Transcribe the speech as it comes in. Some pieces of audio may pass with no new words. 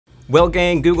Well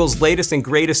gang, Google's latest and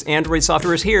greatest Android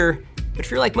software is here, but if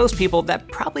you're like most people, that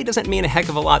probably doesn't mean a heck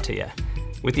of a lot to you.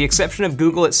 With the exception of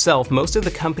Google itself, most of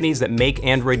the companies that make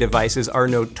Android devices are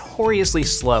notoriously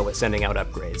slow at sending out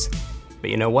upgrades.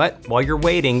 But you know what? While you're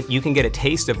waiting, you can get a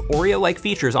taste of Oreo-like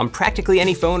features on practically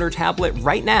any phone or tablet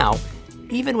right now,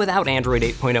 even without Android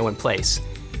 8.0 in place.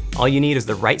 All you need is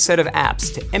the right set of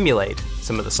apps to emulate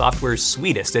some of the software's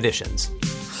sweetest additions.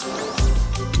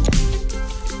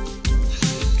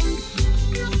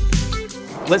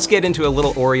 Let's get into a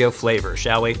little Oreo flavor,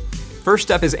 shall we?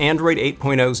 First up is Android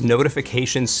 8.0's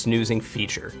notification snoozing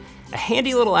feature. A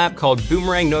handy little app called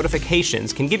Boomerang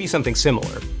Notifications can give you something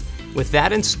similar. With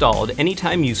that installed,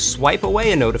 anytime you swipe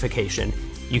away a notification,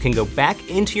 you can go back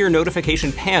into your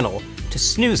notification panel to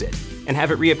snooze it and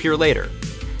have it reappear later.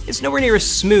 It's nowhere near as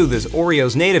smooth as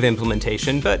Oreo's native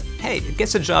implementation, but hey, it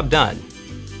gets the job done.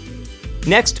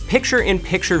 Next,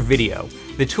 picture-in-picture video.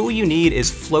 The tool you need is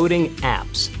floating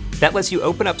apps. That lets you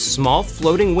open up small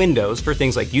floating windows for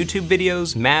things like YouTube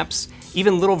videos, maps,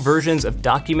 even little versions of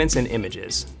documents and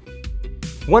images.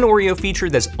 One Oreo feature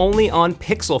that's only on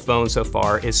Pixel phones so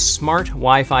far is smart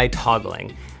Wi-Fi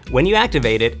toggling. When you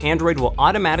activate it, Android will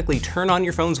automatically turn on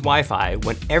your phone's Wi-Fi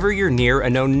whenever you're near a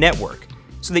known network,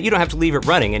 so that you don't have to leave it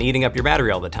running and eating up your battery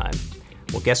all the time.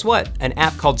 Well, guess what? An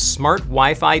app called Smart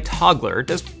Wi-Fi Toggler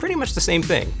does pretty much the same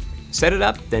thing. Set it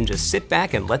up, then just sit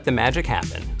back and let the magic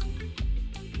happen.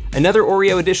 Another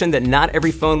Oreo addition that not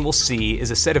every phone will see is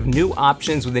a set of new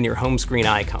options within your home screen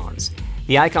icons.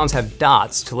 The icons have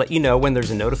dots to let you know when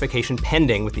there's a notification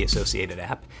pending with the associated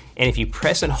app, and if you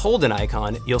press and hold an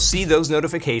icon, you'll see those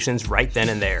notifications right then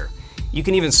and there. You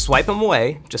can even swipe them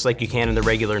away, just like you can in the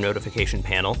regular notification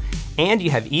panel, and you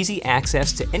have easy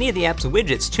access to any of the app's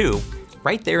widgets too,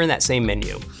 right there in that same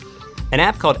menu. An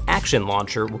app called Action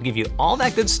Launcher will give you all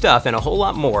that good stuff and a whole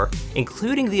lot more,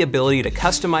 including the ability to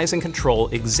customize and control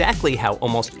exactly how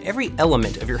almost every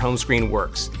element of your home screen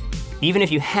works. Even if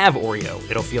you have Oreo,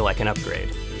 it'll feel like an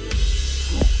upgrade.